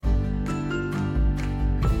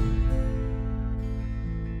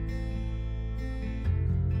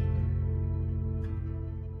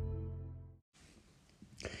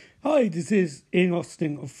Hi, this is Ian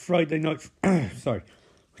Austin of Friday Night... Sorry,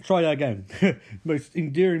 try that again. Most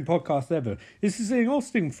endearing podcast ever. This is Ian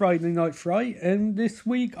Austin, Friday Night Fright, and this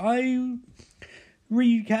week I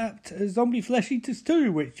recapped Zombie Flesh Eaters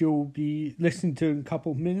 2, which you'll be listening to in a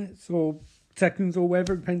couple of minutes or seconds or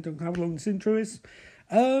whatever, depending on how long this intro is.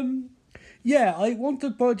 Yeah, I want to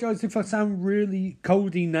apologise if I sound really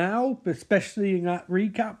coldy now, especially in that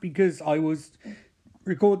recap, because I was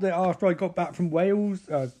recording it after I got back from Wales,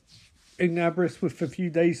 in Aberystwyth for a few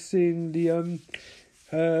days, seeing the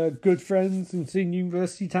good friends and seeing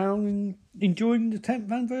University Town and enjoying the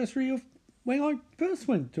 10th anniversary of when I first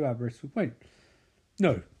went to Aberystwyth. Wait,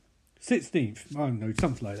 no, 16th. I don't know,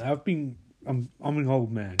 something like that. I'm an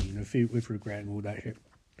old man, filled with regret and all that shit.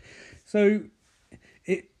 So,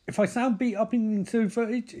 if I sound beat up in the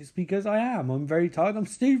footage, it's because I am. I'm very tired. I'm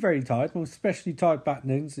still very tired. I'm especially tired back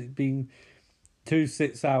then. It's been 2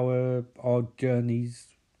 6-hour odd journeys.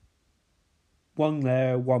 One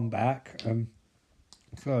there, one back.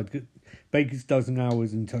 So I'd get Baker's dozen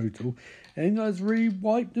hours in total. And I was really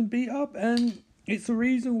wiped and beat up. And it's the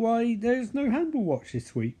reason why there's no Handle Watch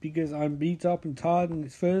this week. Because I'm beat up and tired and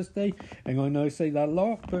it's Thursday. And I know I say that a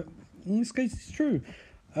lot, but in this case it's true.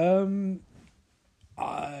 I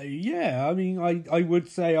would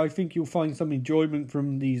say I think you'll find some enjoyment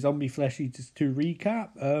from the Zombie Flesh Eaters 2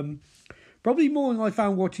 recap. Probably more than I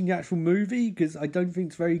found watching the actual movie, because I don't think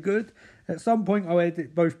it's very good. At some point I'll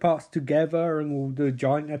edit both parts together and we'll do a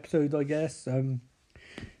giant episode, I guess, to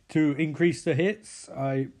increase the hits.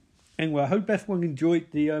 I hope everyone enjoyed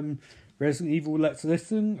the Resident Evil Let's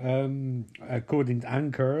Listen. According to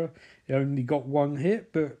Anchor, it only got 1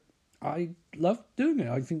 hit, but I love doing it.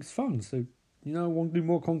 I think it's fun, so I want to do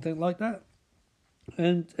more content like that.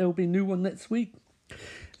 And there'll be a new one next week.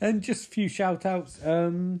 And just a few shout outs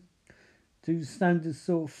to standard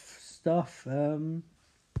sort of stuff.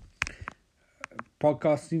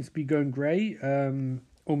 Podcast seems to be going great.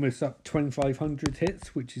 Almost up 2,500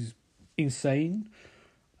 hits, which is insane.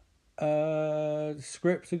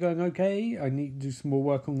 Scripts are going okay. I need to do some more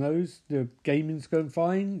work on those. The gaming's going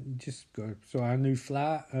fine. Just go a new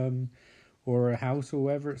flat or a house or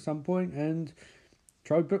whatever at some point, and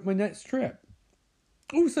try to book my next trip.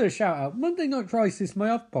 Also, a shout out, Monday Night Crisis, my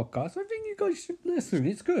other podcast. I think you guys should listen.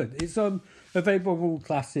 It's good. It's available on all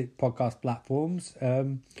classic podcast platforms,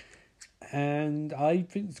 and I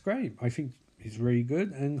think it's great. I think it's really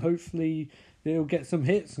good, and hopefully it'll get some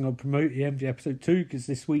hits. And I'll promote the MV episode 2, because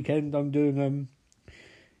this weekend I'm doing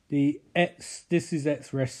the This Is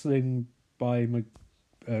X Wrestling by my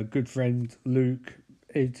good friend Luke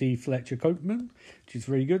A.T. Fletcher Copeman, which is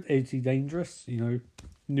really good. A.T. Dangerous, New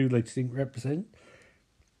Latest Inc. represent.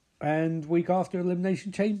 And week after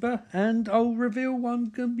Elimination Chamber, and I'll reveal what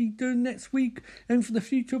I'm going to be doing next week and for the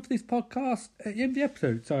future of this podcast at the end of the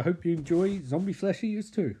episode. So I hope you enjoy Zombie Flesh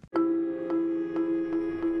Eaters 2.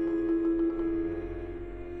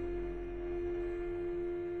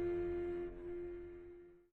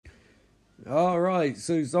 Alright,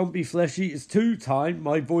 so Zombie Flesh Eaters 2 time.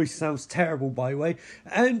 My voice sounds terrible, by the way.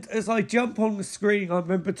 And as I jump on the screen, I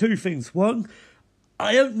remember 2 things. 1,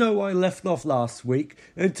 I don't know why I left off last week.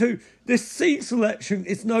 And 2, this scene selection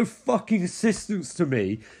is no fucking assistance to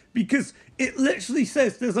me, because it literally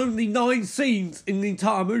says there's only 9 scenes in the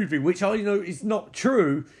entire movie, which I know is not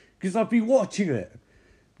true, because I've been watching it.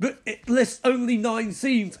 But it lists only 9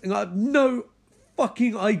 scenes, and I have no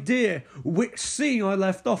fucking idea which scene I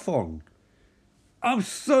left off on. I'm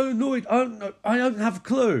so annoyed. I don't have a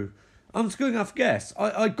clue. I'm just going to have to guess.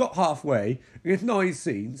 I got halfway. There's 9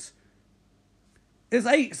 scenes. There's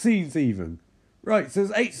 8 scenes even. Right, so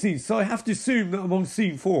there's 8 scenes. So I have to assume that I'm on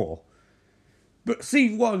scene 4. But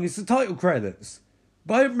scene 1 is the title credits.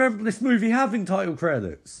 But I don't remember this movie having title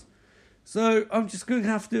credits. So I'm just going to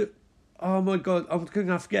have to... Oh my god, I'm going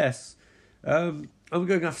to have to guess. I'm going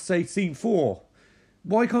to have to say scene 4.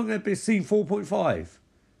 Why can't there be scene 4.5?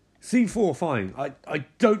 Scene 4, fine. I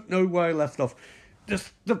don't know where I left off.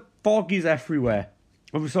 Just the fog is everywhere.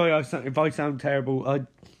 I'm sorry if I sound terrible.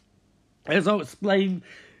 As I'll explain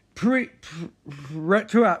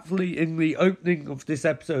retroactively in the opening of this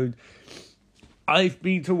episode, I've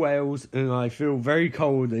been to Wales and I feel very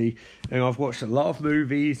coldy, and I've watched a lot of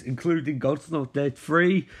movies, including God's Not Dead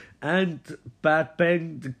 3 and Bad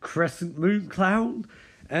Ben, the Crescent Moon Clown.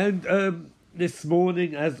 And this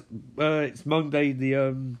morning, as it's Monday, the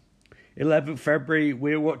 11th February,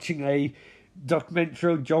 we're watching a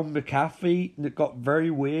documentary on John McAfee that got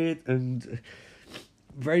very weird and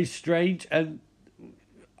very strange, and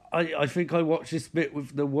I think I watched this bit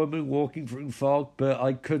with the woman walking through the fog, but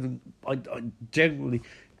I genuinely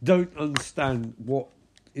don't understand what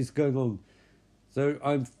is going on. So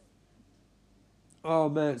I'm Oh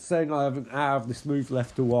man, it's saying I have an hour of this movie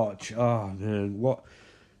left to watch. Oh man,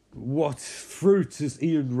 what fruit has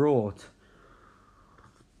Ian wrought?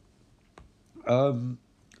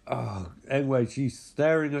 Anyway, she's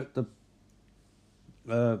staring at the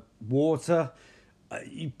water.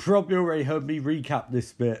 You probably already heard me recap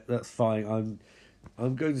this bit. That's fine.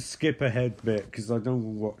 I'm going to skip ahead a bit because I don't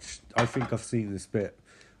want to watch. I think I've seen this bit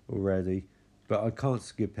already, but I can't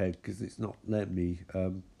skip ahead because it's not letting me.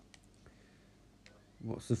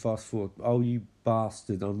 What's the fast forward? Oh, you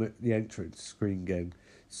bastard! I'm at the entrance screen again.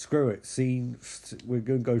 Screw it. We're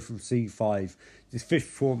going to go from scene 5. Just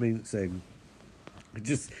 54 minutes in.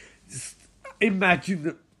 Just imagine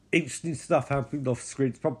that interesting stuff happened off screen.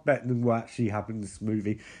 It's probably better than what actually happened in this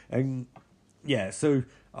movie. And yeah, so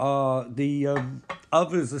the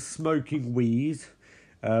others are smoking weed.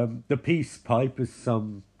 The peace pipe, as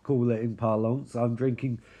some call it in parlance. I'm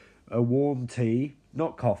drinking a warm tea,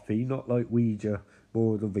 not coffee, not like Ouija,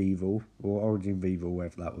 Board of Evil, or Origin of Evil,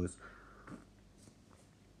 whatever that was.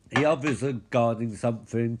 The others are guarding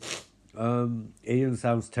something. Ian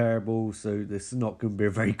sounds terrible, so this is not going to be a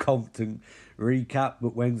very competent recap,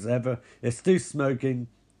 but when's ever. They're still smoking.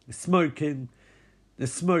 They're smoking.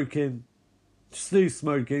 Still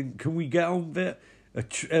smoking. Can we get on with it?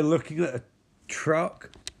 Looking at a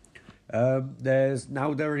truck. They're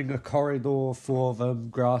in a corridor full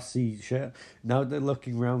of grassy shit. Now they're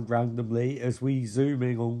looking around randomly as we zoom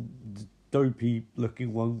in on the dopey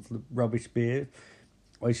looking one with the rubbish beard.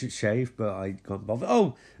 I should shave, but I can't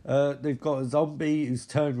bother. They've got a zombie who's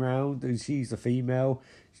turned round and she's a female.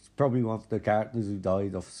 She's probably one of the characters who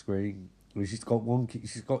died off screen. She's got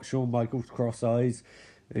Shawn Michaels' cross eyes,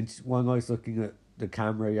 and one eye's looking at the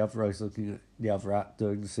camera, the other eye's looking at the other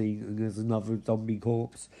actor in the scene, and there's another zombie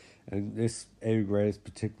corpse. And this area is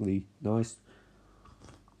particularly nice.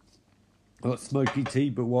 Not smoky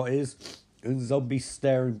tea, but what is? And the zombie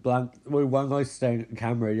staring blank. Well, one eye's staring at the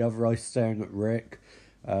camera, the other eye's staring at Rick.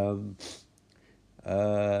 And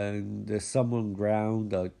there's someone on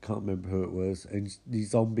ground, I can't remember who it was, and the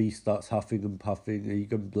zombie starts huffing and puffing, and you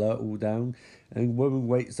can blur it all down, and woman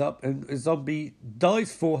wakes up, and a zombie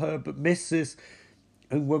dives for her, but misses,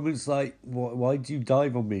 and woman's like, why do you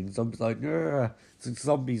dive on me? And zombie's like, Ugh. So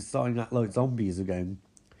zombies starting to act like zombies again.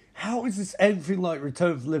 How is this anything like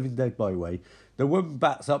Return of the Living Dead, by the way? The woman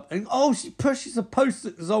bats up and, she pushes a post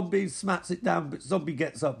at the zombie and smacks it down, but zombie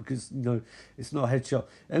gets up because, it's not a headshot.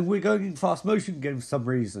 And we're going in fast motion again for some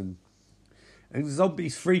reason. And the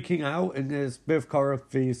zombie's freaking out, and there's a bit of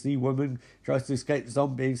choreography. The woman tries to escape the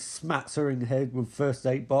zombie, smacks her in the head with first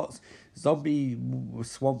aid bots. Zombie,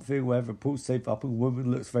 swamp thing, whatever, pulls safe up, and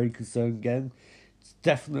woman looks very concerned again. It's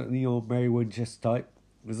definitely your Mary Winchester type.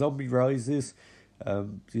 The zombie rises.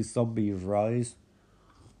 The zombie rise.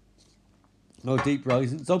 Deep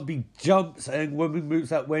rising. Zombie jumps and woman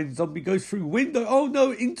moves out when zombie goes through window. Oh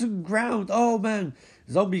no, into the ground. Oh man.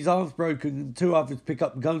 Zombie's arm's broken and two others pick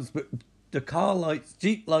up guns, but the car lights,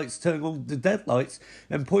 Jeep lights turn on the dead lights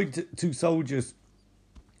and point at two soldiers.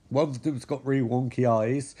 One of them's got really wonky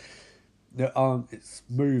eyes. It's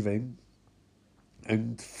moving.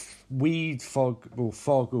 And fog or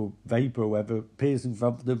vapour or whatever appears in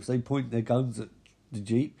front of them, so they point their guns at the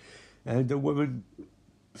Jeep. And a woman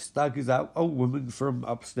staggers out, woman from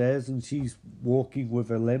upstairs, and she's walking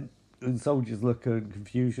with a limp, and soldiers look at her in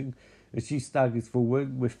confusion, and she staggers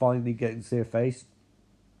forward. We're finally getting to see her face,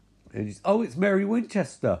 and it's Mary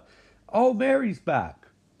Winchester. Mary's back,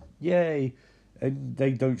 yay! And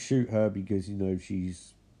they don't shoot her because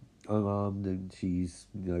she's unarmed and she's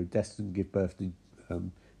destined to give birth to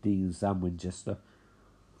Dean and Sam Winchester.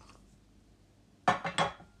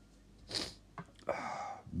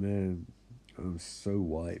 Man, I'm so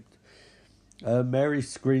wiped. Mary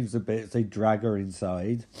screams a bit as they drag her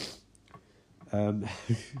inside. And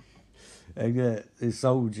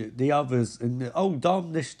the others, and Dharma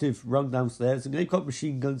Initiative run downstairs, and they've got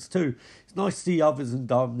machine guns too. It's nice to see others and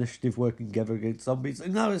Dharma Initiative working together against zombies.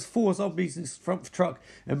 And now there's 4 zombies in front of the truck,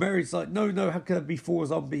 and Mary's like, no, how can there be 4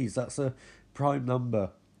 zombies? That's a prime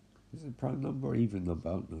number. Is it a prime number or even number?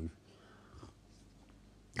 I don't know.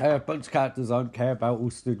 A bunch of characters I don't care about all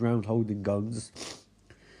stood around holding guns.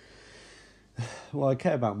 Well, I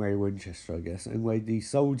care about Mary Winchester, I guess. Anyway, the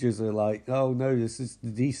soldiers are like, oh no, this is the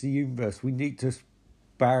DC universe. We need to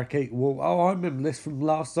barricade the wall. I remember this from the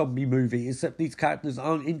last zombie movie, except these characters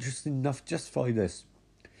aren't interesting enough to justify this.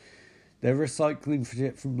 They're recycling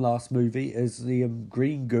shit from last movie as the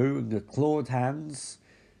green goo and the clawed hands.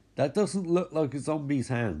 That doesn't look like a zombie's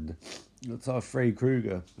hand. It's our Freddy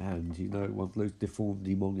Krueger hand, one of those deformed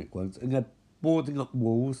demonic ones. And they're boarding up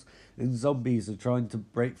walls, and zombies are trying to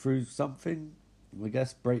break through something. I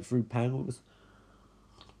guess break through panels.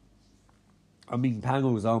 I mean,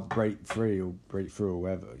 panels aren't breakthrough or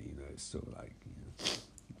whatever, it's sort of like,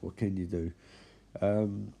 what can you do?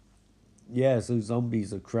 Yeah, so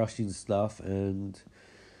zombies are crushing stuff, and,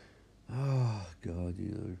 oh, God,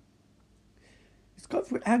 It's got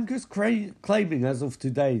Anchor's claiming as of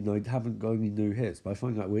today, they haven't got any new hits, but I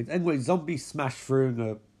find that weird. Anyway, zombies smash through in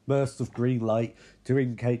a burst of green light to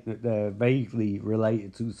indicate that they're vaguely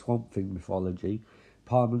related to the Swamp Thing mythology.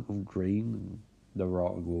 Parliament on green, and the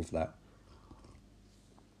rot and all of that.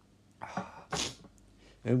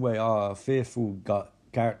 Anyway, our fearful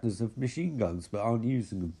characters have machine guns, but aren't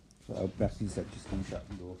using them. So Becky said just can shut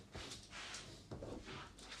the door.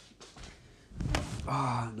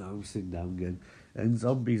 No, I'm sitting down again. And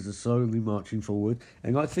zombies are slowly marching forward.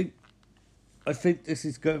 And I think this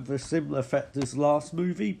is going for a similar effect as last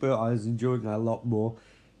movie, but I was enjoying it a lot more.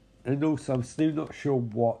 And also, I'm still not sure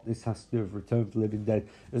what this has to do with Return of the Living Dead.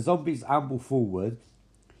 The zombies amble forward.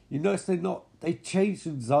 You notice they changed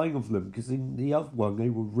the design of them, because in the other one, they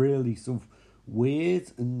were really sort of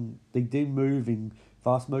weird, and they didn't move in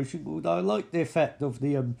fast motion. Although I like the effect of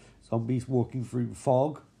the zombies walking through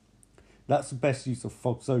fog. That's the best use of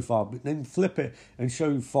fog so far. But then flip it and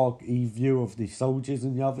show fog a view of the soldiers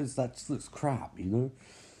and the others. That just looks crap,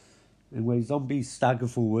 Anyway, zombies stagger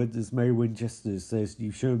forward as Mary Winchester says,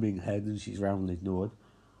 "You show me head," and she's roundly ignored.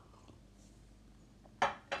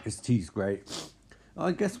 This tea's great.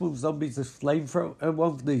 I guess one of the zombies has flamethrower.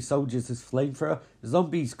 One of the soldiers has flamethrower.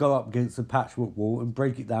 Zombies go up against a patchwork wall and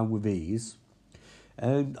break it down with ease.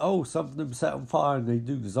 And some of them set on fire and they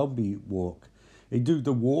do the zombie walk. They do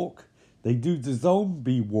the walk. They do the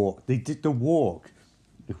zombie walk. They did the walk.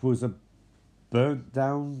 It was a burnt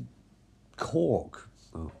down cork.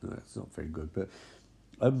 Oh, no, that's not very good. But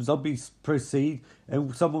zombies proceed,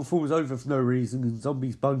 and someone falls over for no reason, and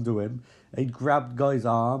zombies bundle him. They grab the guy's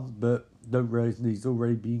arm, but don't realise he's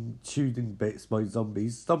already been chewed in bits by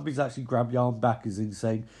zombies. Zombies actually grab the arm back, as in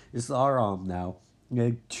saying, "It's our arm now." And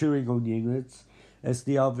they're chewing on the innards. As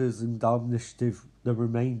the others in the initiative, the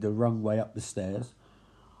remainder run way up the stairs.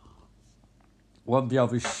 One of the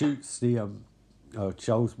others shoots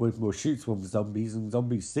Charles Whitmore shoots one of the zombies, and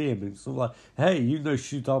zombies see him, and it's sort of like, "Hey,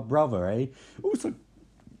 shoot our brother, eh?" Also,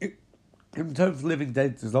 in terms of Living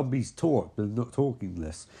Dead, the zombies talk, but they're not talking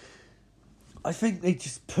this. I think they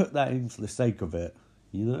just put that in for the sake of it,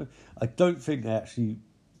 I don't think they actually...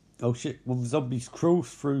 Oh shit, one of the zombies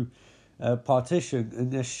crawls through a partition,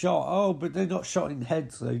 and they're shot. But they're not shot in the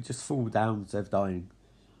head, so they just fall down instead of dying.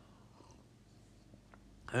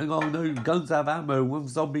 And no, guns have ammo. One of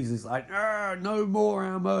the zombies is like, "No more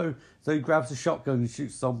ammo." So he grabs a shotgun and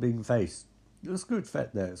shoots zombie in the face. It's a good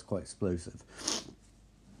effect there. It's quite explosive.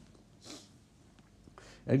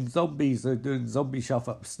 And zombies are doing zombie shuff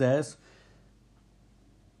upstairs.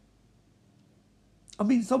 I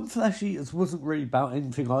mean, some Flesh Eaters wasn't really about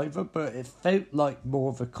anything either, but it felt like more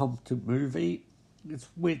of a competent movie. It's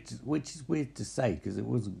weird, which is weird to say, because it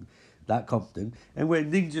wasn't that competent. And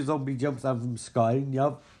when Ninja Zombie jumps out from the sky,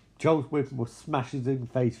 and Charles Whitmore smashes it in the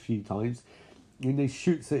face a few times, and he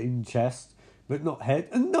shoots it in the chest, but not head.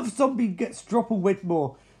 And another zombie gets drop on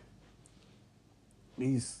Whitmore.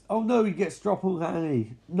 He gets drop on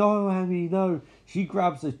Annie. No, Annie, no. She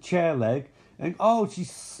grabs a chair leg, and she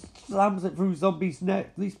slams it through zombie's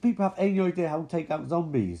neck. These people have any idea how to take out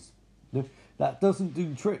zombies. That doesn't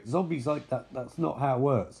do tricks. Zombies like that, that's not how it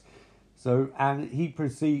works. So,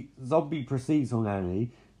 zombie proceeds on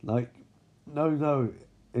Annie, like, no,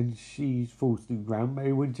 and she falls to the ground.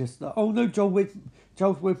 Mary Winchester,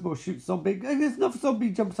 Charles Whitmore shoots zombie, and there's another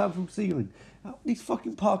zombie jumps out from the ceiling. These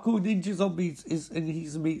fucking parkour ninja zombies, and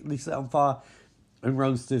he's immediately set on fire and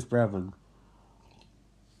runs to his brethren.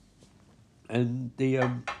 And the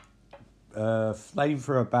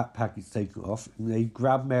flamethrower backpack is taken off, and they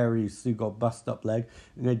grab Mary, who's still got a bust up leg,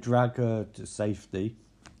 and they drag her to safety.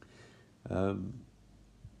 And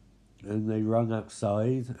they run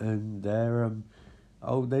outside, and they're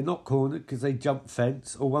not cornered because they jump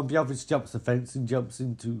fence, or one of the others jumps the fence and jumps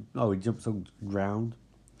on the ground.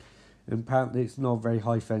 And apparently it's not a very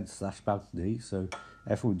high fence / balcony, so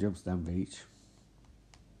everyone jumps down the beach.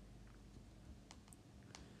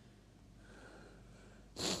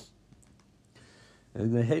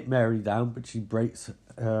 And they hit Mary down, but she breaks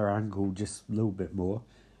her ankle just a little bit more.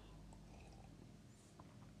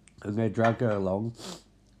 And they drag her along.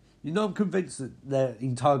 I'm convinced that their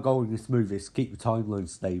entire goal in this movie is to keep the timeline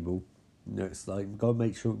stable. It's like, we've got to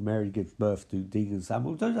make sure Mary gives birth to Dean and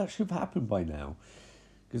Samuel. Those actually have happened by now,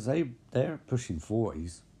 because they're pushing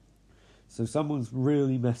 40s. So someone's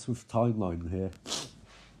really messed with the timeline here.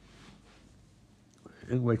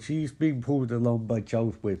 Anyway, she's being pulled along by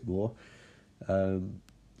Charles Whitmore.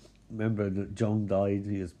 remember that John died,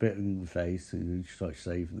 he was bitten in the face, and he tried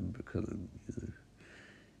saving them, but couldn't,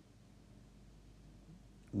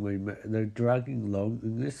 they're dragging along,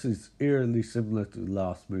 and this is eerily similar to the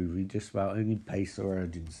last movie, just about any pace or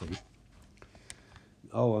urgency.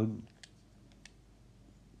 Oh,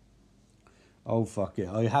 fuck it.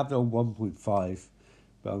 I have it on 1.5,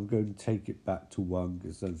 but I'm going to take it back to 1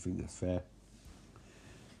 because I don't think that's fair.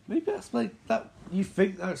 Maybe that's like that. You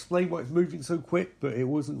think that explains why it's moving so quick, but it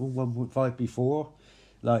wasn't on 1.5 before.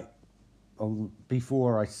 Like,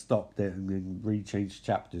 before I stopped it and then rechanged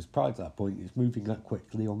chapters. Prior to that point, it's moving that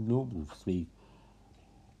quickly on normal speed.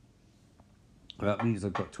 That means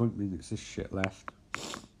I've got 20 minutes of shit left.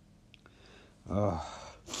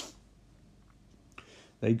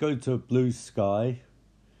 They go to a blue sky,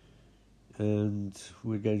 and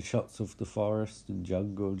we're getting shots of the forest and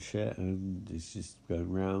jungle and shit, and it's just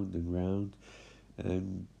going round and round.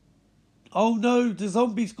 And oh no, the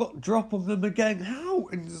zombies got a drop on them again. How?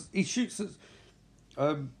 And he shoots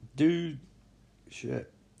at dude.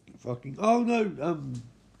 Shit. Fucking. Oh no.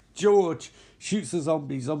 George shoots a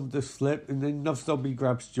zombie. Zombie just flip, and then another zombie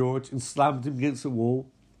grabs George and slams him against the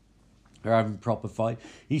wall. They're having a proper fight.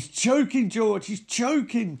 He's choking George. He's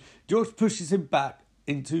choking. George pushes him back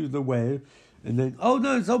into the web, and then oh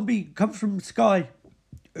no, zombie comes from the sky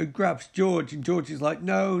and grabs George, and George is like,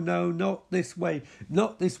 no, not this way,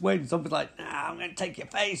 not this way. And zombie's like, nah, I'm gonna take your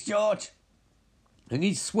face, George. And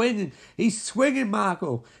he's swinging,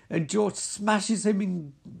 Marco, and George smashes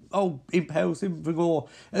him impales him with gore.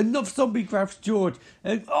 And another zombie grabs George,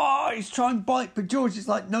 and he's trying to bite, but George is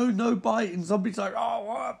like, no bite. And zombie's like, I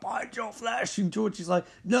want to bite your flesh. And George is like,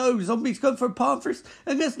 no, zombie's going for a palm fist.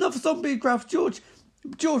 And there's another zombie grabs George.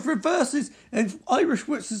 George reverses, and Irish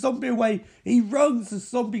whips the zombie away. He runs, the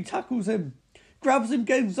zombie tackles him, grabs him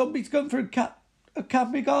again. Zombie's going for a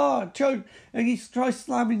Kamigar choke, and he tries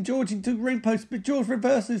slamming George into the ring post, but George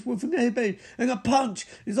reverses with an elbow and a punch.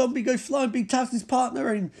 The zombie goes flying, but he taps his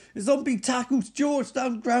partner in. The zombie tackles George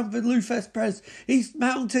down the ground with a Lufest press. He's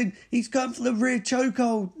mounting, he's going for the rear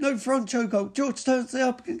chokehold, no front chokehold. George turns it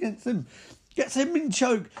up against him, gets him in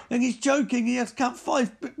choke, and he's choking. He has count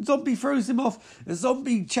 5, but zombie throws him off. The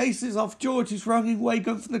zombie chases off George, who's running away,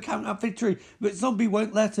 going for the count out victory, but zombie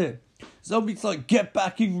won't let it. Zombie's like, get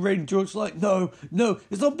back in ring. George's like, no. The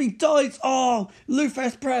zombie dies.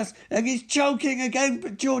 Lufest press, and he's choking again,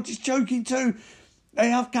 but George is choking too. They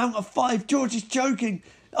have count of 5. George is choking.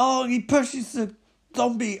 He pushes the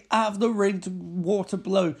zombie out of the ring to water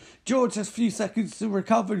below. George has a few seconds to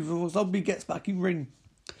recover before zombie gets back in ring.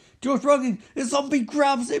 George running, the zombie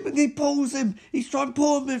grabs him and he pulls him. He's trying to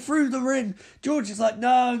pull him through the ring. George is like,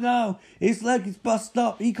 no. His leg is busted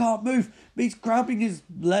up. He can't move. But he's grabbing his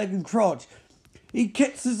leg and crotch. He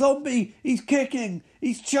kicks the zombie. He's kicking.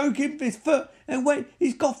 He's choking with his foot. And wait,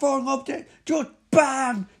 he's got a foreign object. George,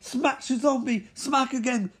 bam! Smacks the zombie. Smack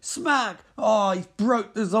again. Smack. He's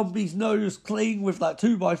broke the zombie's nose clean with that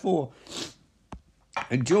 2x4.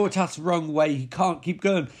 And George has to run away. He can't keep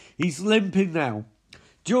going. He's limping now.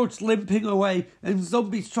 George's limping away, and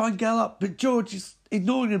zombies try and get up, but George is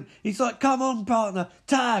ignoring him. He's like, come on, partner,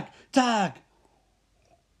 tag. And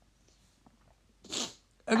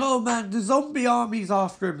oh man, the zombie army's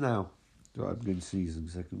after him now. I'm going to sneeze in a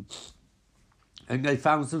second. And they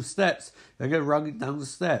found some steps. They're going running down the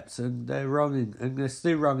steps, and they're running, and they're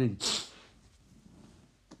still running.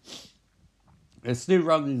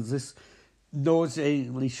 This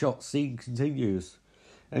nauseatingly shot scene continues.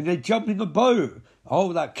 And they jump in a boat.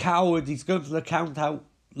 That coward, he's going for the count out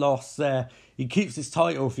loss there. He keeps his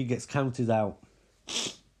title if he gets counted out.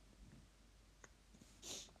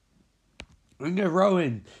 And they're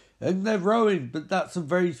rowing, but that's a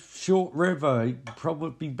very short river. He'd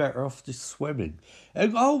probably be better off just swimming.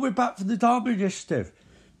 And we're back for the Dharma Initiative.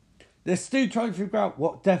 They're still trying to figure out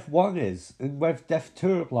what Death 1 is and whether Death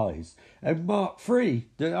 2 applies. And Mark 3,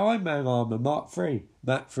 the Iron Man armour, Mark 3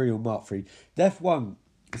 or Mark 3. Death 1,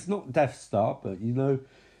 it's not Death Star, but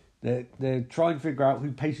they're trying to figure out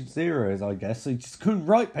who Patient Zero is, I guess. They just couldn't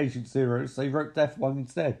write Patient Zero, so they wrote Death 1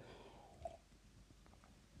 instead.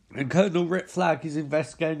 And Colonel Rick Flag is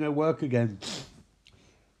investigating their work again.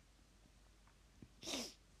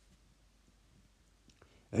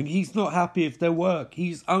 And he's not happy with their work.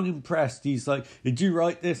 He's unimpressed. He's like, did you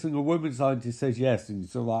write this? And the woman scientist says yes. And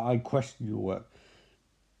he's like, I question your work.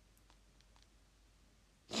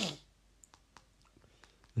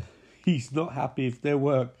 He's not happy with their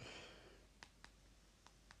work.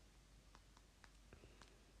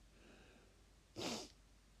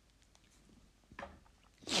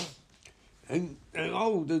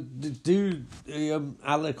 the dude, the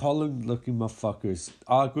Alec Holland looking motherfuckers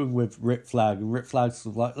arguing with Rick Flag, and Rick Flag's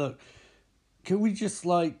sort of like, look, can we just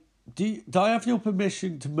like, do I have your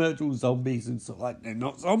permission to murder all zombies? And sort of like, they're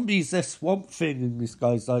not zombies, they're Swamp Thing. And this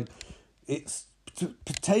guy's like, it's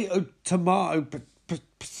potato, tomato,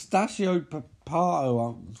 pistachio,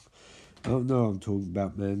 papato. I don't know what I'm talking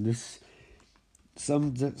about, man.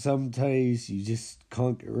 Some days you just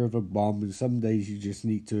can't get rid of a bomb, and some days you just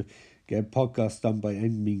need to get a podcast done by any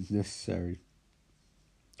means necessary.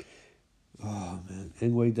 Oh man.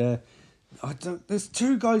 Anyway, there's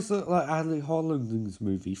two guys that look like Alec Holland in this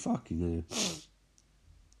movie. Fucking hell.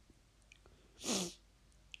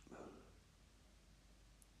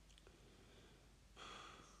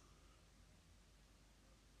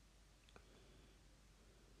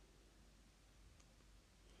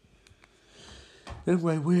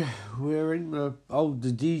 Anyway, we're in the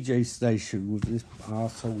DJ station with this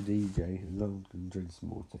arsehole DJ, and I'm gonna drink some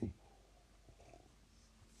more tea.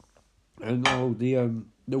 And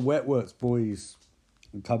the Wetworks boys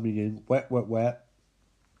are coming in, wet,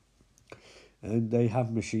 and they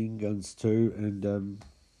have machine guns too, and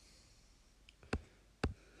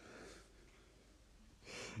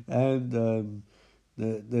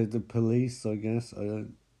the police, I guess. I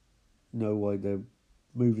don't know why they're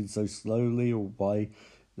moving so slowly, or why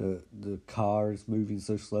the car is moving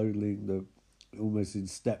so slowly, almost in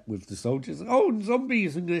step with the soldiers. Oh,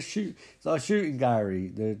 zombies, and they're shooting Gary.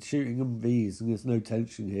 They're shooting MVs, and there's no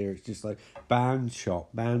tension here. It's just like band shot.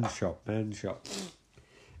 And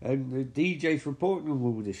the DJ's reporting on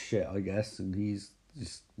all this shit, I guess, and he's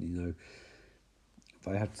just, if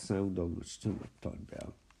I had sound on, which I don't have time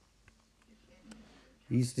about.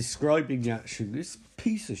 He's describing the action. This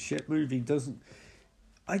piece of shit movie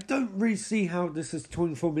I don't really see how this has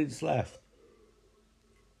 24 minutes left.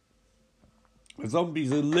 The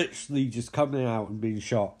zombies are literally just coming out and being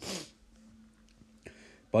shot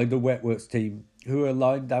by the Wetworks team, who are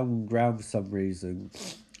lying down on the ground for some reason.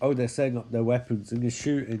 Oh, they're setting up their weapons, and they're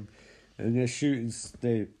shooting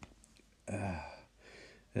still.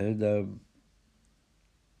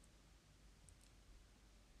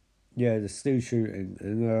 Yeah, they're still shooting,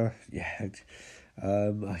 and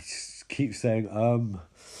I just keep saying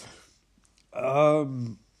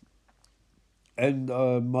and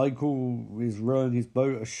Michael is rowing his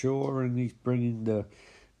boat ashore, and he's bringing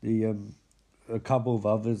a couple of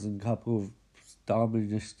others and a couple of Dharma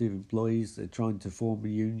Initiative employees. They're trying to form a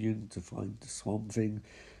union to find the Swamp Thing,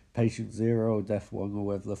 Patient Zero, or Death One, or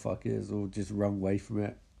whatever the fuck it is, or just run away from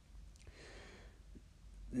it.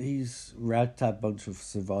 These ragtag bunch of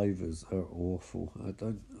survivors are awful.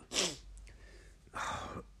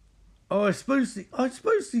 I suppose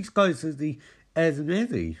these guys are the Ed and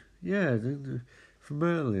Eddie. Yeah, from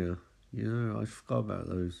earlier. I forgot about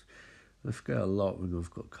those. I forget a lot when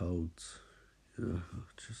I've got colds.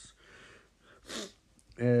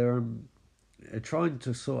 They're trying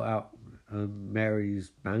to sort out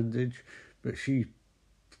Mary's bandage, but she's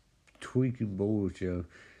tweaking balls,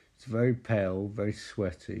 It's very pale, very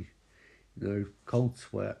sweaty, cold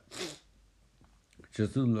sweat. It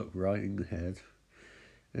doesn't look right in the head.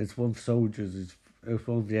 It's one of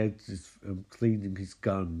the heads is cleaning his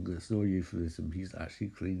gun. That's no euphemism. He's actually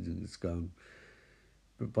cleaning his gun.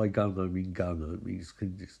 But by gun, I mean he's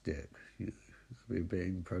cleaning his dick. It's a bit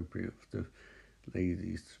inappropriate for the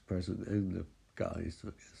ladies present and the guys,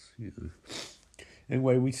 I guess.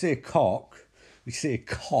 Anyway, we see a cock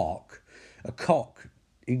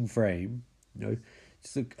in frame.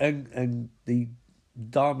 And the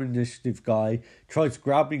Dharma Initiative guy tries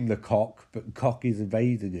grabbing the cock, but the cock is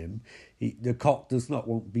evading him. The cock does not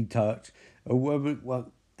want to be touched. A woman,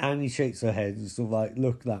 Annie shakes her head and sort of like,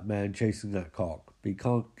 look at that man chasing that cock. But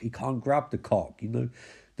he can't grab the cock,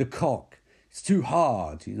 The cock, it's too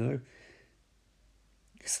hard,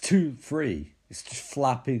 It's too free. It's just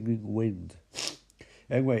flapping in the wind.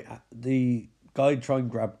 Anyway, the guy trying to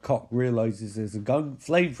grab cock realises there's a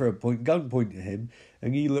flamethrower gun pointing at him,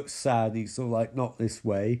 and he looks sad. He's sort of like, not this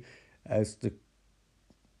way,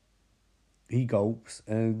 he gulps,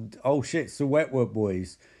 and oh shit, it's the Wetwork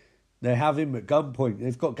boys. They have him at gunpoint.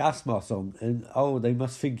 They've got gas masks on, and they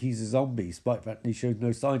must think he's a zombie, despite the fact he shows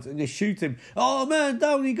no signs, and they shoot him. Oh man,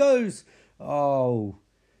 down he goes. Cat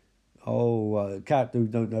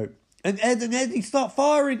dude don't know. And Ed and Eddie start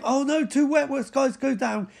firing. Oh no, two Wetworks guys go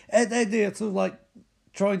down. Ed and Eddie are sort of like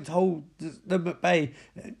trying to hold them at bay.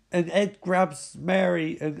 And Ed grabs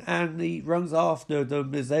Mary, and Annie runs after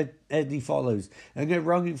them as Eddie follows. And they're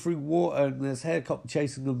running through water, and there's a helicopter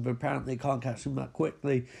chasing them, but apparently they can't catch them that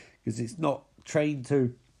quickly because it's not trained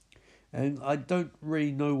to. And I don't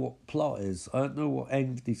really know what plot is. I don't know what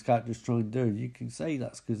end these characters trying to do. You can say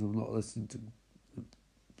that's because I'm not listening to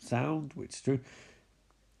sound, which is true.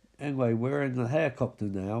 Anyway, we're in the helicopter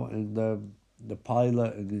now, and the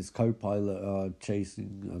pilot and his co-pilot are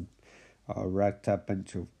chasing a ragtag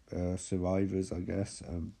bunch of survivors, I guess.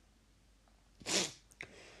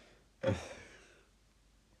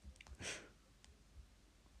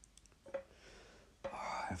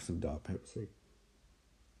 Have some dark Pepsi.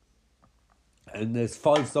 And there's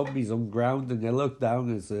 5 zombies on ground, and they look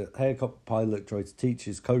down as the helicopter pilot tries to teach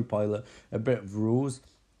his co-pilot a bit of rules.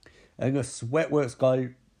 And a Wetworks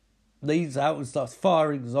guy leans out and starts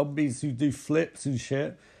firing zombies who do flips and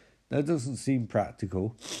shit. That doesn't seem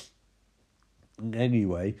practical.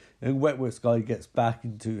 Anyway, and Wetworks guy gets back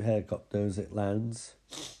into helicopter as it lands.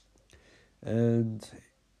 And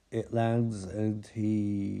it lands, and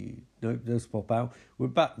he does pop out. We're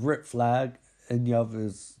back, Rip Flag and the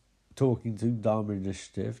others talking to Dharma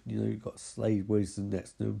Initiative. You've got Slade Wilson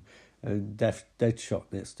next to him and Deadshot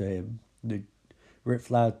next to him. Rip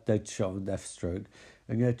Flag, Deadshot and Deathstroke.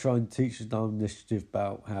 And they're trying to teach the Dharma Initiative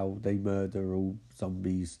about how they murder all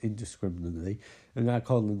zombies indiscriminately. And now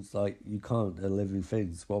Colin's like, you can't, they're living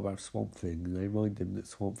things. What about Swamp Thing? And they remind him that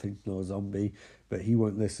Swamp Thing's not a zombie, but he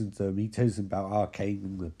won't listen to them. He tells them about Arcane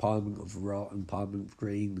and the Parliament of Rot and Parliament of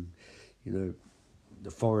Green and,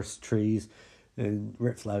 the forest trees. And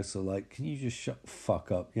Rip Flag's are like, can you just shut the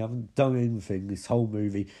fuck up? You haven't done anything this whole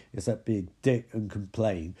movie except be a dick and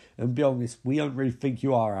complain. And be honest, we don't really think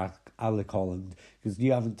you are Alec Holland, because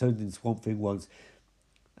you haven't turned into Swamp Thing once.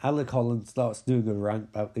 Alec Holland starts doing a rant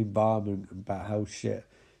about the environment, about how shit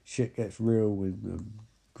gets real when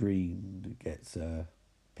green gets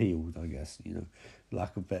peeled, I guess,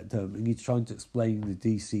 lack of a better term. And he's trying to explain the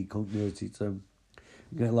DC continuity to them.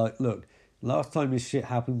 They're like, look, last time this shit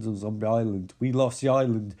happened on Zombie Island, we lost the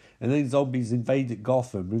island, and then zombies invaded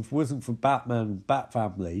Gotham. If it wasn't for Batman and Bat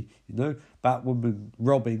Family, Batwoman,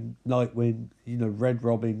 Robin, Nightwing, Red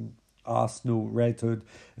Robin, Arsenal, Red Hood,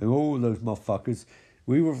 and all those motherfuckers,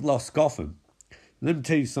 we would have lost Gotham. Let me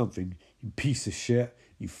tell you something, you piece of shit,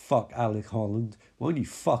 you fuck Alec Holland. Why don't you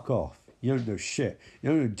fuck off? You don't know shit. You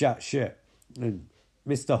don't know jack shit. And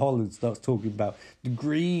Mr. Holland starts talking about the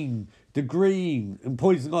green, and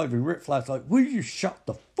Poison Ivy. And Rip Flag's like, will you shut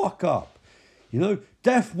the fuck up?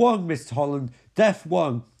 Death 1, Mr. Holland, Death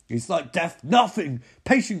 1. It's like death nothing.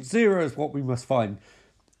 Patient 0 is what we must find.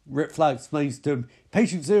 Rip Flag explains to him,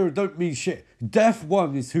 Patient 0 don't mean shit. Death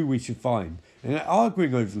 1 is who we should find. And they're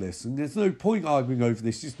arguing over this, and there's no point arguing over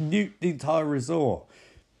this. Just nuke the entire resort.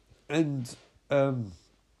 And,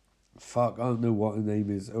 fuck, I don't know what her name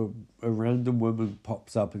is. A random woman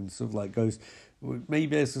pops up and sort of like goes,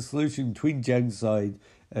 maybe there's a solution between genocide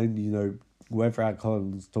and, whatever our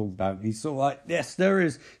Colin's talking about. And he's sort of like, yes, there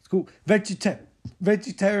is. It's called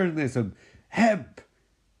vegetarianism. Hemp.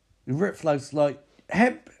 And Rip Flag's like,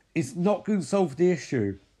 hemp is not going to solve the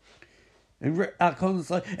issue. And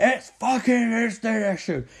Colin's like, it's the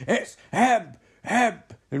issue. It's hemp.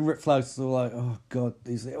 And Rip Flag's sort of like, oh God,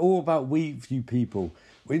 is it all about weed for you people?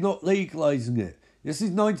 We're not legalising it. This is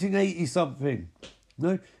 1980 something.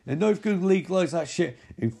 No? And nobody's going to legalise that shit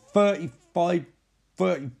in 35,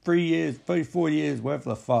 33 years, 34 years, whatever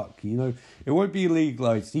the fuck, It won't be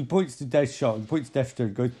legalised. He points to Deathshot and points to Deathshot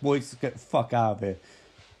and goes, boys, get the fuck out of here.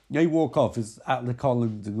 They walk off as Atlas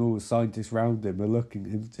Collins and all the scientists around him are looking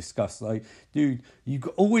in disgust, like, dude, you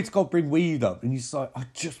always got to bring weed up. And he's like, I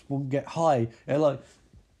just want to get high. And like,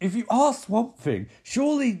 if you are Swamp Thing,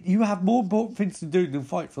 surely you have more important things to do than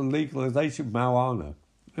fight for legalisation of marijuana.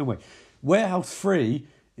 Anyway, Warehouse 3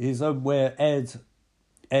 is where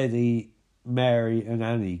Eddie, Mary and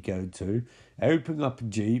Annie go to. They open up a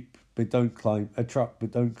truck,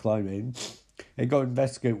 but don't climb in. They got to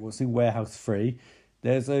investigate what's in Warehouse 3.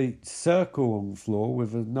 There's a circle on the floor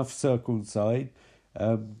with enough circle inside,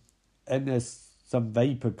 and there's some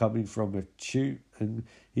vapour coming from a chute, and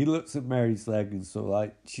he looks at Mary's leg and sort of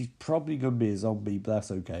like, she's probably going to be a zombie, but that's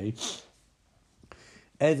okay.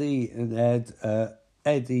 Eddie and Ed,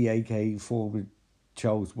 Eddie, a.k.a. former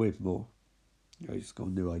Charles Whitmore, he's got a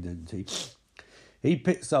new identity. He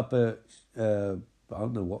picks up I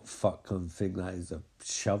don't know what fuck kind of thing that is, a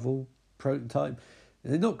shovel prototype.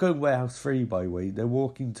 They're not going Warehouse 3, by the way. They're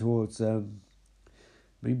walking towards,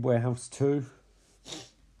 Warehouse 2.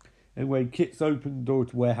 Anyway, Kit's opened the door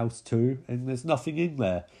to Warehouse 2, and there's nothing in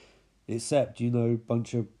there. Except, a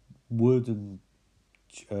bunch of wood and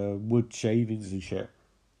wood shavings and shit.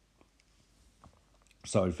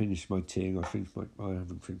 So I finished my tea, and I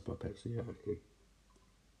haven't finished my Pepsi yet, actually.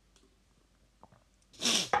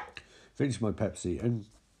 Finished my Pepsi, and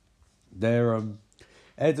they're,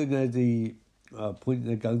 Ed and Eddie pointing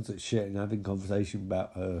their guns at shit and having conversation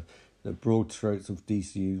about the broad strokes of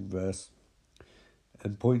DC Universe,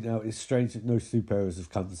 and point out it's strange that no superheroes have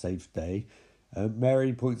come to save the day.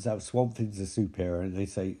 Mary points out Swamp Thing's a superhero, and they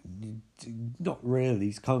say, not really,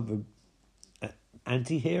 he's kind of an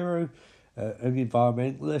anti-hero, an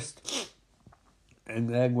environmentalist.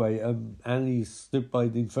 And anyway, Annie stood by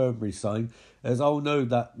the infirmary sign as, oh no,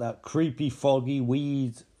 that creepy, foggy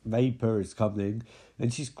weed vapour is coming,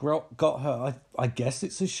 and she's got her, I guess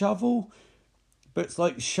it's a shovel, but it's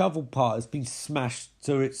like shovel part has been smashed,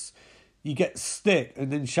 so you get stick,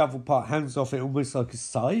 and then shovel part hangs off it almost like a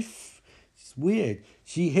scythe. It's weird.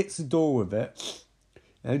 She hits the door with it,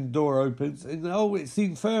 and the door opens, and oh, it's the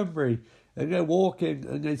infirmary, and they're walking,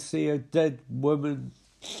 and they see a dead woman,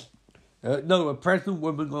 a pregnant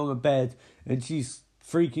woman on a bed, and she's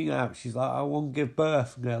freaking out. She's like, I want to give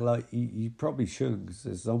birth. And they're like, you probably shouldn't because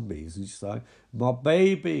there's zombies. And she's like, my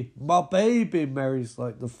baby. And Mary's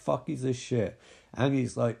like, the fuck is this shit?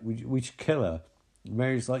 Annie's like, we should kill her. And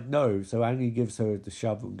Mary's like, no. So Annie gives her the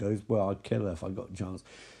shovel and goes, well, I'd kill her if I got a chance.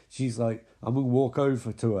 She's like, I'm going to walk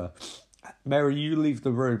over to her. Mary, you leave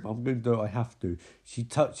the room. I'm going to do what I have to. She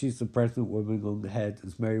touches the pregnant woman on the head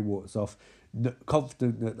as Mary walks off,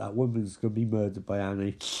 confident that woman's going to be murdered by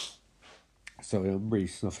Annie. Sorry, I'm really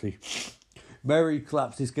snuffy. Mary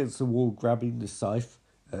collapses against the wall, grabbing the scythe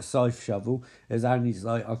shovel, as Annie's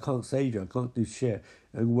like, I can't save you, I can't do shit.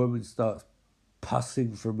 And the woman starts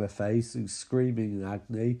pussing from her face and screaming in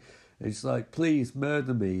agony. And she's like, please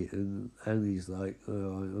murder me. And Annie's like,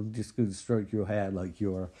 I'm just going to stroke your hair like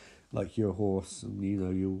you're a horse,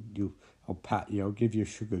 and I'll pat you, I'll give you a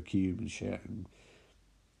sugar cube and shit. And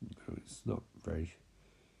it's not very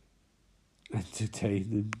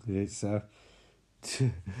entertaining. It's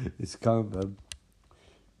kind of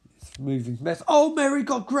it's moving mess. Oh, Mary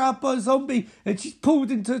got grabbed by a zombie and she's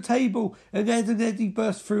pulled into a table, and Ed and Eddie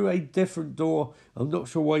burst through a different door. I'm not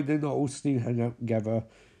sure why they're not all still hanging out together.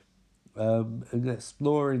 And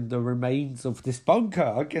exploring the remains of this bunker.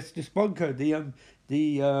 I guess this bunker, what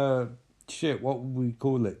would we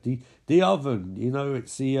call it? The oven.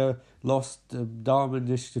 It's the lost Dharma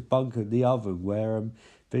Initiative bunker, the oven, where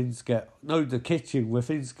the kitchen where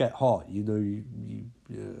things get hot. Something,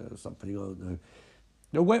 I don't know.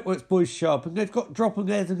 The Wetworks boys show up and they've got dropping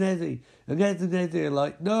Ed and Eddie, and Ed and Eddie are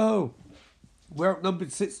like, no, we're outnumbered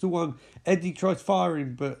 6-1. Eddie tries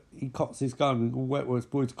firing, but he cocks his gun, and all Wetworks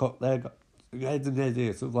boys cock their gun. Ed and Eddie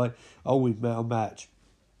are sort of like, oh, we've met a match.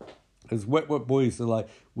 As Wetwork boys are like,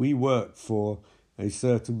 we work for a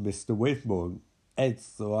certain Mr. Widmore.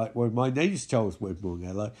 Ed's like, well, my name's Charles Widmore. And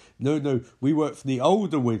they're like, no, we work for the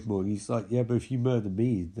older Widmore. And he's like, yeah, but if you murder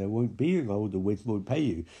me, there won't be an older Widmore to pay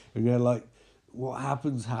you. And they're like, what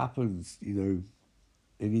happens, And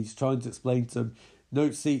he's trying to explain to them,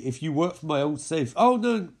 no, see, if you work for my old safe, oh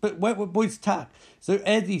no, but Wetwork boys attack. So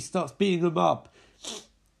Eddie starts beating them up.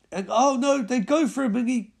 And oh no, they go for him and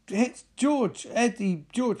he hits George,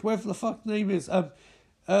 whatever the fuck name is.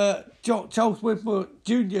 Charles Widmore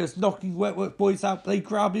Jr. is knocking Wetwork boys out. They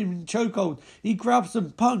grab him in chokehold. He grabs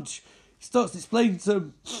them, punch. He starts explaining to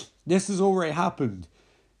them, this has already happened.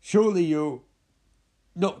 Surely you're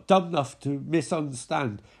not dumb enough to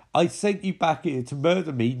misunderstand. I sent you back here to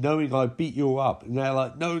murder me, knowing I beat you up. And they're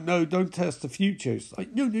like, no, don't tell us the future. It's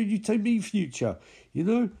like, no, you tell me future.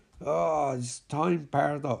 Oh, it's time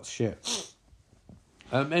paradox shit.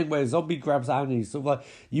 Anyway, zombie grabs Annie, sort of like,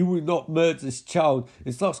 you will not murder this child.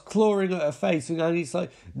 It starts clawing at her face, and Annie's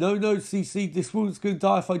like, no, CC, this woman's going to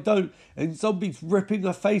die if I don't. And zombie's ripping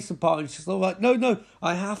her face apart, and she's like, no,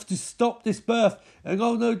 I have to stop this birth. And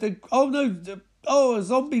a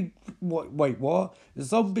zombie, wait, what? A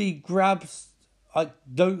zombie grabs, I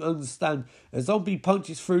don't understand. A zombie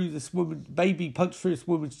punches through this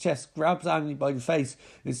woman's chest, grabs Annie by the face,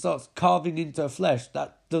 and starts carving into her flesh.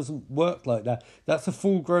 That doesn't work like that. That's a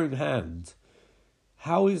full-grown hand.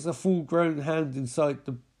 How is a full-grown hand inside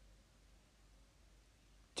the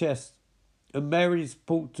chest? And Mary's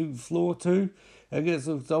pulled to the floor too, and there's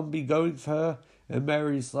a zombie going for her, and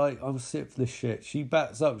Mary's like, I'm sick of this shit. She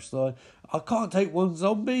backs up, she's like, I can't take one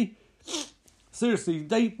zombie. Seriously,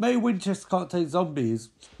 Mae Winchester can't take zombies.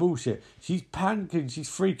 It's bullshit. She's panicking. She's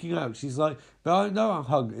freaking out. She's like, but I know I'm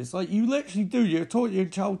hungry. It's like, you literally do. You're taught your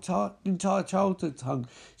entire childhood hungry.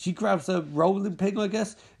 She grabs a rolling pin, I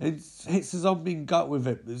guess, and hits the zombie in the gut with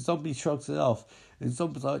it. The zombie shrugs it off. And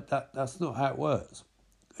zombie's like, that's not how it works.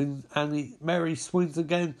 And Mary swings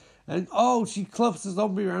again. And, she clubs the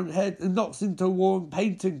zombie around the head and knocks into a wall and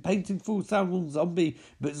painting falls down on zombie,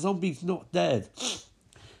 but zombie's not dead.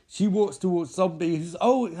 She walks towards zombie who's,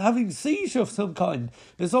 having a seizure of some kind.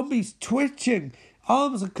 The zombie's twitching.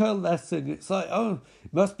 arms are coalescing. It's like, oh,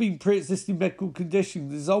 it must be pre-existing medical condition.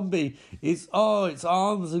 The zombie is, its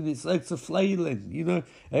arms and its legs are flailing, you know.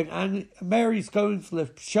 And Mary's going for the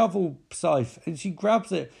shovel scythe, and she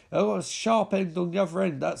grabs it. Oh, a sharp end on the other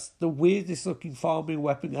end. That's the weirdest looking farming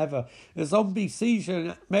weapon ever. A zombie seizure,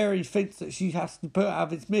 and Mary thinks that she has to put it out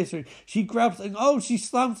of its misery. She grabs it, and she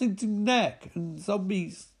slams into the neck, and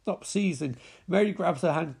zombies stop seizing. Mary grabs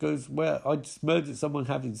her hand, goes, well, I just murdered someone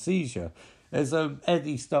having seizure. As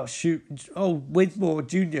Eddie starts shooting, Widmore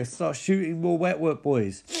Jr. starts shooting more wet work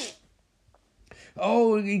boys.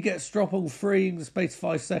 And he gets drop on 3 in the space of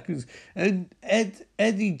 5 seconds. And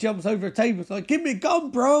Eddie jumps over a table. It's like, give me a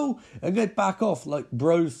gun, bro! And they back off like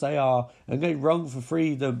bros they are. And they run for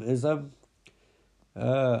freedom. As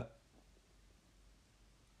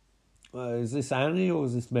is this Annie or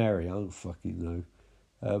is this Mary? I don't fucking know.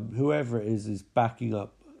 Whoever it is backing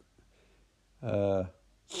up.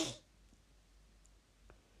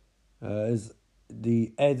 As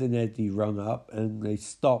the Ed and Eddie run up and they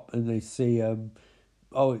stop and they see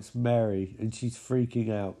it's Mary, and she's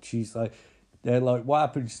freaking out. She's like, they're like, what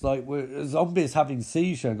happened? She's like, well, a zombie is having a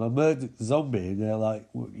seizure and I murdered the zombie. And they're like,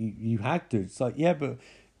 well, you had to. It's like, yeah, but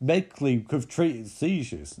medically we could have treated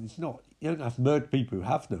seizures. It's not, you don't have to murder people who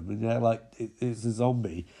have them. And they're like, it's a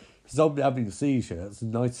zombie. Zombie having a seizure, that's a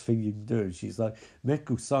nice thing you can do. And she's like,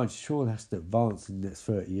 medical science sure has to advance in the next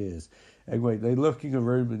 30 years. Anyway, they look in a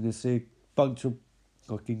room and they see a bunch of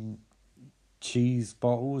fucking cheese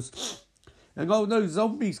bottles. And no,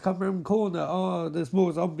 zombies come around the corner. There's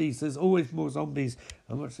more zombies. There's always more zombies.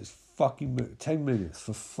 How much this fucking 10 minutes,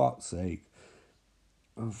 for fuck's sake.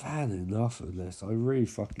 I've had enough of this. I really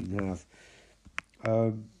fucking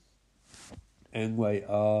have. Anyway,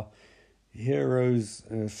 heroes,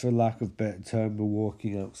 for lack of better term, are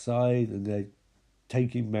walking outside and they're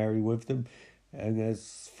taking Mary with them. And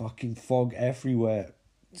there's fucking fog everywhere.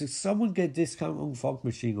 Does someone get a discount on fog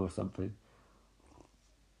machine or something?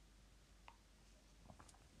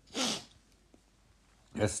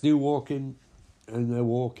 They're still walking, and they're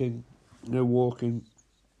walking, they're walking,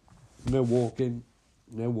 they're walking,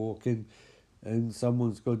 they're walking, and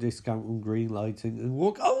someone's got a discount on green lighting and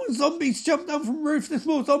walk. Zombies jump down from the roof, there's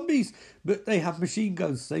more zombies! But they have machine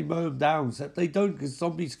guns, they mow them down, except they don't because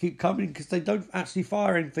zombies keep coming because they don't actually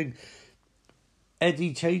fire anything.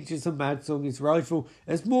 Eddie changes the mags on his rifle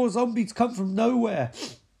as more zombies come from nowhere.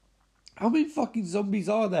 How many fucking zombies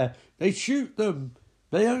are there? They shoot them.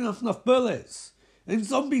 They don't have enough bullets. And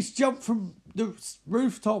zombies jump from the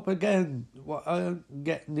rooftop again. Well, I don't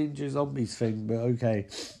get ninja zombies thing, but okay.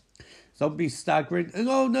 Zombies staggering. And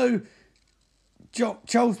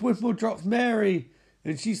Charles Widmore drops Mary.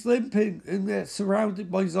 And she's limping. And they're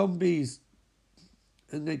surrounded by zombies.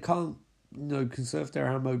 And they can't conserve their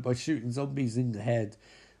ammo by shooting zombies in the head,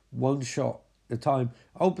 one shot at a time.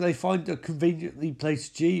 But they find a conveniently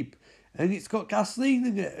placed Jeep, and it's got gasoline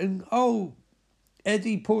in it, and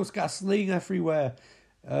Eddie pours gasoline everywhere,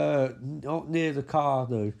 not near the car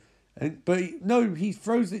though, he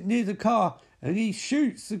throws it near the car, and he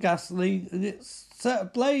shoots the gasoline, and it's set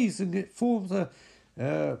ablaze, and it forms a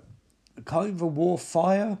kind of a war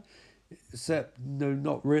fire. Except, no,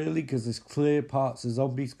 not really, because there's clear parts the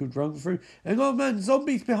zombies could run through. And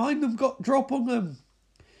zombies behind them got drop on them.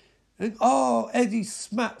 And Eddie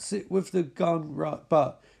smacks it with the gun right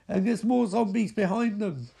butt. And there's more zombies behind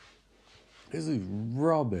them. This is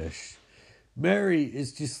rubbish. Mary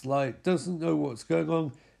is just like, doesn't know what's going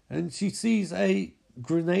on. And she sees a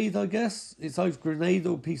grenade, I guess. It's either grenade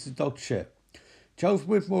or a piece of dog shit. Charles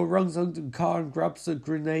Widmore runs under the car and grabs a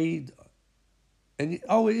grenade. And it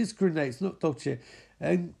is grenade, it's not dog shit.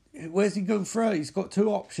 And where's he going to throw it? He's got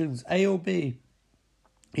 2 options, A or B.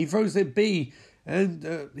 He throws it B,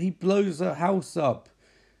 and he blows a house up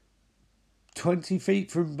 20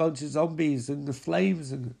 feet from a bunch of zombies, and the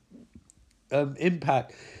flames and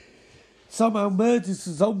impact somehow murders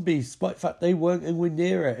the zombies, despite the fact they weren't anywhere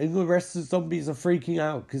near it. And the rest of the zombies are freaking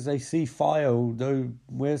out because they see fire, although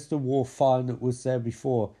where's the war fire that was there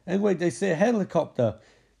before? Anyway, they see a helicopter.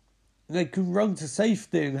 They can run to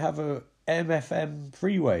safety and have a MFM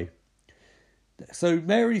freeway. So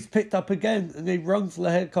Mary's picked up again and they run for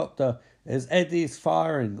the helicopter as Eddie is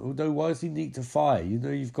firing. Although, why does he need to fire?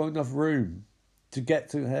 You've got enough room to get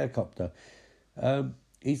to the helicopter.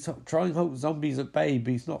 He's trying to hold zombies at bay,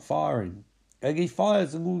 but he's not firing. And he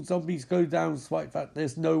fires and all zombies go down, despite the fact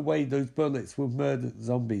there's no way those bullets will murder the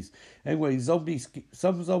zombies. Anyway,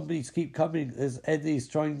 some zombies keep coming as Eddie is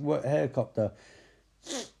trying to work a helicopter.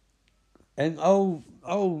 And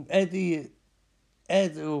Eddie,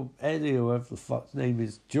 or whatever the fuck's name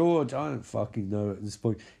is, George, I don't fucking know at this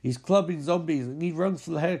point. He's clubbing zombies and he runs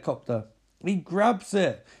for the helicopter. He grabs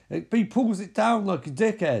it. He pulls it down like a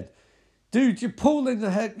dickhead. Dude, you're pulling the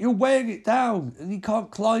head, you're weighing it down, and he can't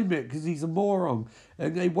climb it because he's a moron.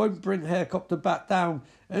 And they won't bring Helicopter back down.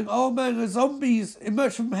 And oh man, the zombies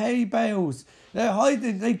emerge from hay bales. They're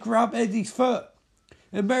hiding, they grab Eddie's foot.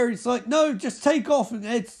 And Mary's like, no, just take off.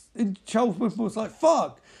 And Charles Whitmore's like,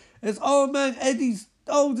 fuck. It's, oh man,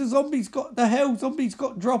 the hell zombie's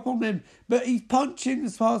got drop on him. But he's punching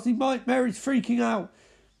as fast as he might. Mary's freaking out.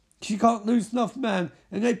 She can't lose enough, man.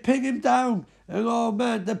 And they pin him down. And oh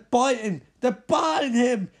man, they're biting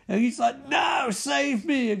him. And he's like, no, save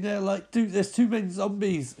me. And they're like, dude, there's too many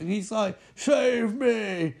zombies. And he's like, save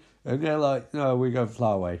me. And they're like, no, we're going to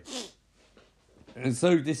fly away. And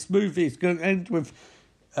so this movie is going to end with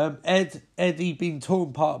Eddie being torn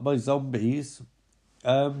apart by zombies.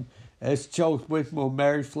 As Charles Whitmore and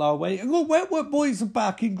Mary fly away. And the Wetworth Boys are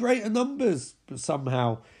back in greater numbers, but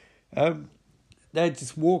somehow. They're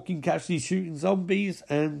just walking, casually shooting zombies,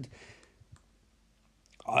 and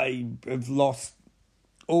I have lost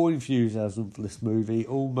all enthusiasm for this movie,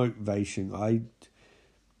 all motivation.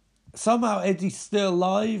 Somehow Eddie's still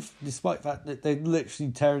alive, despite the fact that they're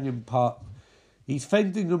literally tearing him apart. He's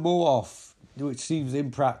fending them all off, which seems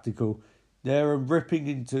impractical. They're ripping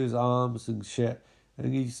into his arms and shit,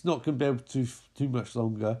 and he's not going to be able to too much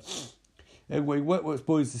longer. Anyway, Wetworth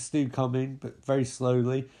Boys are still coming, but very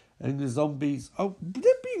slowly. And the zombies,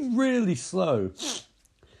 they're being really slow.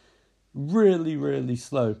 Really, really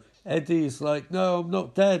slow. Eddie is like, no, I'm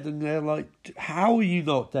not dead. And they're like, how are you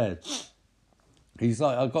not dead? He's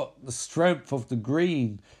like, I got the strength of the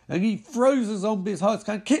green. And he throws a zombie as hard as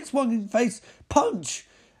he can, kicks one in the face, punch.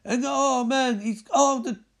 And oh man,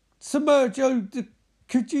 the Samoa-Joe, the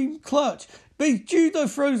Kojima clutch. But he judo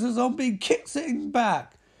throws a zombie and kicks it in the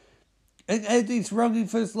back. And Eddie's running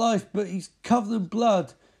for his life, but he's covered in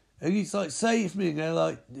blood. And he's like, save me. And they're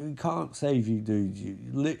like, we can't save you, dude. You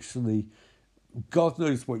literally, God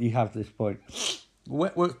knows what you have at this point.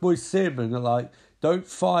 Wetworth Boys see him and they're like, don't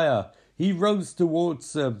fire. He runs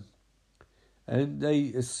towards them. And they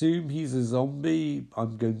assume he's a zombie.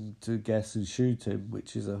 I'm going to guess and shoot him,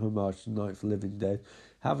 which is a homage to Night of the Living Dead.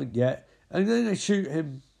 Haven't yet. And then they shoot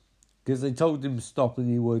him because they told him to stop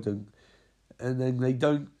and he wouldn't. And then they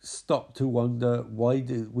don't stop to wonder, why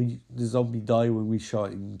did the zombie die when we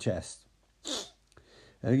shot him in the chest?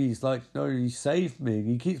 And he's like, no, he saved me. And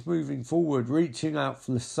he keeps moving forward, reaching out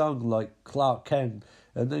for the sun like Clark Kent.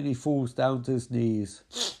 And then he falls down to his knees.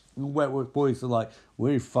 And Wetworth Boys are like,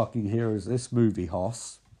 we're fucking heroes this movie,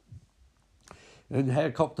 Hoss. And the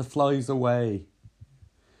helicopter flies away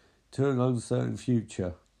to an uncertain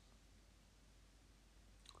future.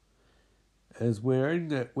 As we're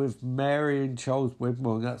in it with Mary and Charles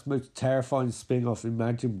Whitmore, and that's the most terrifying spin-off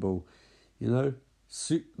imaginable. You know?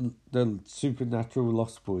 The Supernatural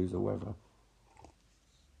Lost Boys or whatever.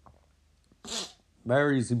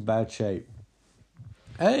 Mary's in bad shape.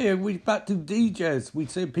 Hey, and we're back to DJs. We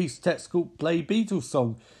see a piece of text called Play Beatles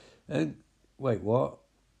Song. And, wait, what?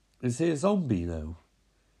 Is he a zombie now?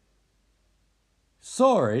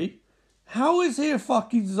 Sorry? How is he a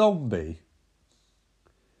fucking zombie?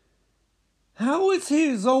 How is he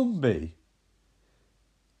a zombie?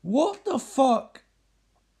 What the fuck?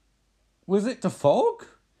 Was it the fog?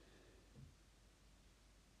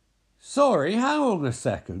 Sorry, hang on a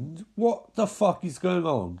second. What the fuck is going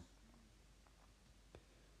on?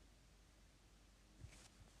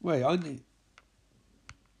 Wait, I need...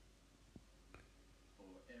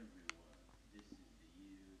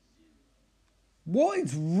 What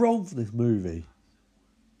is wrong with this movie?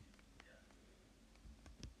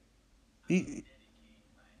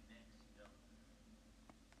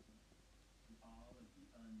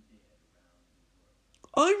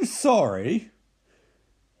 I'm sorry.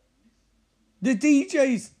 The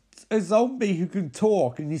DJ's a zombie who can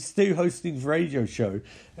talk and he's still hosting his radio show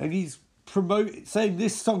and he's saying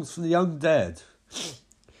this song's for the undead.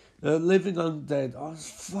 Living undead. I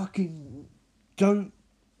fucking don't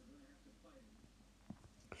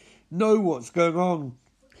know what's going on.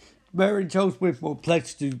 Mary and Charles Whitmore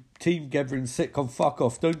pledged to team together in sitcom Fuck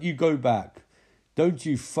Off. Don't you go back. Don't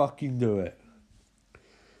you fucking do it.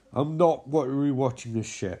 I'm not rewatching this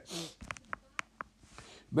shit.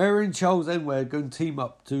 Mary and Charles anyway are going to team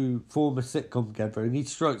up to form a sitcom together, and he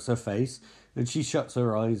strokes her face and she shuts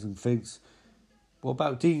her eyes and thinks, what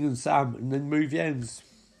about Dean and Sam? And then the movie ends.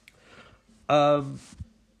 I'm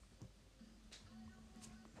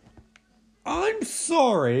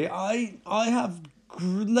sorry. I have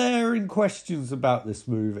glaring questions about this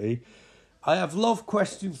movie. I have a lot of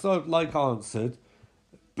questions I'd like answered.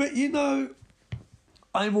 But, you know,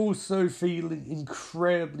 I'm also feeling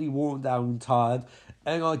incredibly worn down and tired.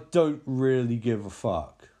 and I don't really give a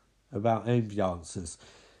fuck about any of the answers.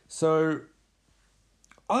 So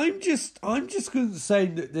I'm just going to say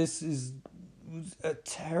that this is a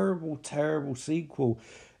terrible, terrible sequel,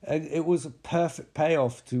 and it was a perfect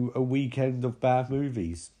payoff to a weekend of bad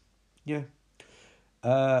movies. Yeah.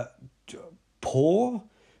 Poor.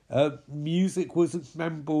 Music wasn't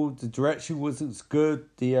memorable. The direction wasn't good.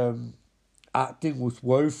 The acting was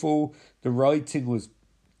woeful. The writing was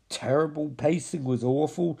terrible. Pacing was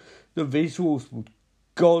awful. The visuals were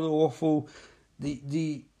god awful.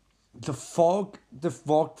 The fog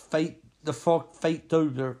fate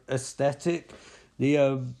donor aesthetic.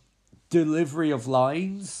 The delivery of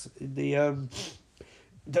lines. The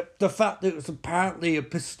fact that it was apparently a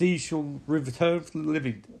pastiche on Return of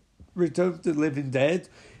the Living Dead,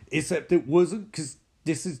 except it wasn't, because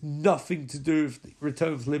this is nothing to do with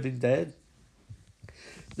Return of the Living Dead.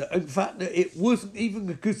 In fact, that it wasn't even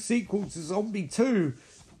a good sequel to Zombie 2,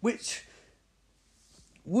 which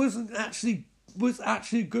was actually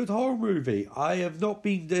a good horror movie. I have not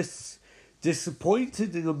been this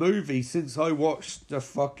disappointed in a movie since I watched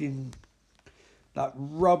that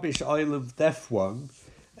rubbish Isle of Death one,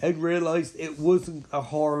 and realised it wasn't a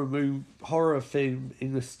horror film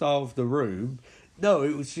in the style of The Room. No,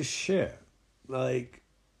 it was just shit. Like,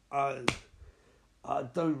 I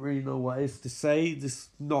don't really know what else to say. This is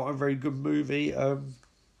not a very good movie.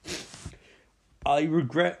 I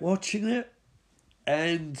regret watching it,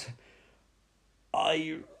 and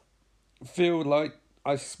I feel like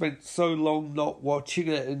I spent so long not watching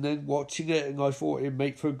it and then watching it, and I thought it'd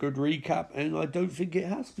make for a good recap, and I don't think it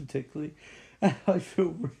has particularly. I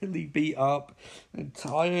feel really beat up and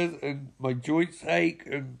tired, and my joints ache,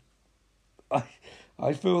 and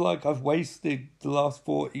I feel like I've wasted the last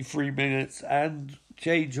 43 minutes and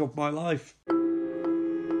change of my life.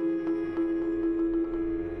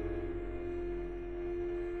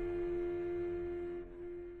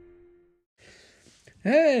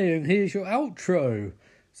 Hey, and here's your outro.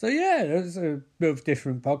 So yeah, that's a bit of a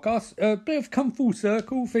different podcast. A bit of come full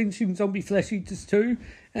circle, finishing Zombie Flesh Eaters 2,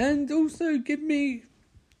 and also give me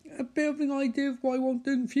a bit of an idea of what I want to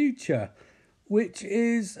do in the future, which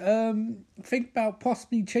is think about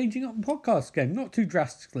possibly changing up the podcast again, not too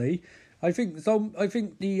drastically. I think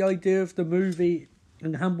the idea of the movie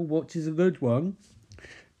and Humble Watch is a good one,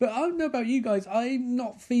 but I don't know about you guys. I'm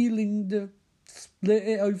not feeling the split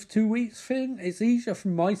it over 2 weeks thing. It's easier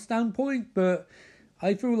from my standpoint, but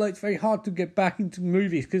I feel like it's very hard to get back into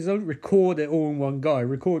movies because I don't record it all in one go. I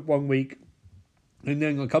record 1 week and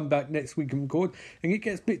then I come back next week and record, and it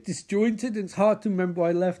gets a bit disjointed and it's hard to remember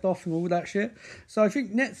where I left off and all that shit. So I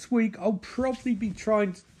think next week I'll probably be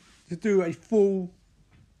trying to do a full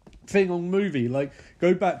thing on movie, like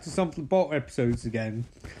go back to some of the bot episodes again,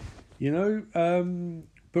 you know.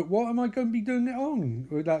 But what am I going to be doing it on?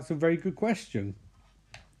 Well, that's a very good question.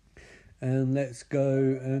 And let's go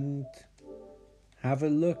and have a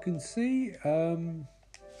look and see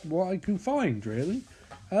what I can find, really.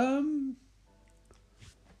 So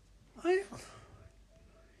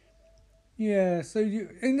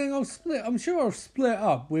and then I'm sure I'll split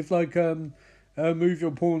up with like a movie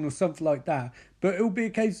or porn or something like that. But it'll be a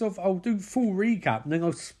case of I'll do full recap and then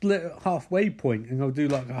I'll split at halfway point and I'll do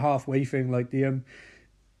like a halfway thing like the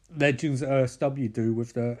Legends RSW do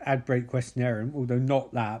with the ad break questionnaire, although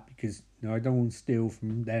not that, because I don't want to steal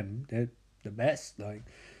from them. They're the best, like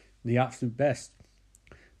the absolute best.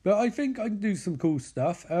 But I think I can do some cool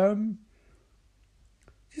stuff.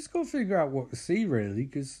 Just got to figure out what to see, really,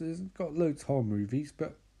 because there's got loads of horror movies.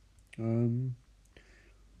 But the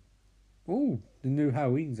new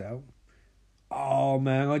Halloween's out. Oh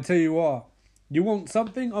man, I tell you what, you want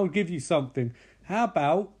something? I'll give you something. How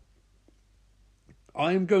about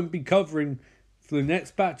I am going to be covering for the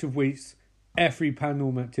next batch of weeks every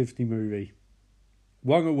Paranormal Activity movie,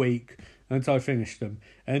 one a week until I finish them,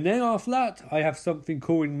 and then after that I have something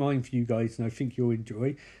cool in mind for you guys, and I think you'll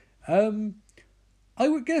enjoy. I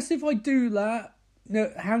would guess if I do that,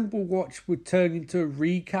 Hannibal Watch would turn into a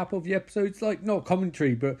recap of the episodes, like not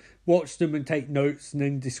commentary, but watch them and take notes and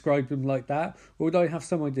then describe them like that. Or would I have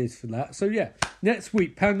some ideas for that? So yeah, next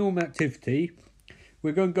week Paranormal Activity.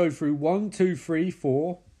 We're going to go through 1, 2, 3,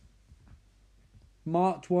 4.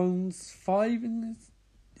 March one's 5 in this.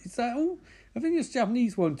 Is that all? I think it's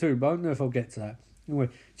Japanese one too, but I don't know if I'll get to that. Anyway,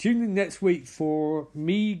 tune in next week for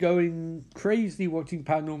me going crazy watching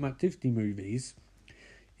Paranormal Activity movies.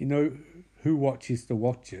 You know, who watches the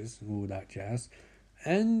watchers and all that jazz.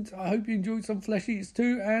 And I hope you enjoyed some Flesh Eaters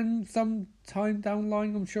too, and some time down the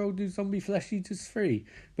line I'm sure I'll do Zombie Flesh Eaters 3.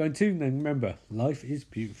 But until then, remember, life is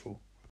beautiful.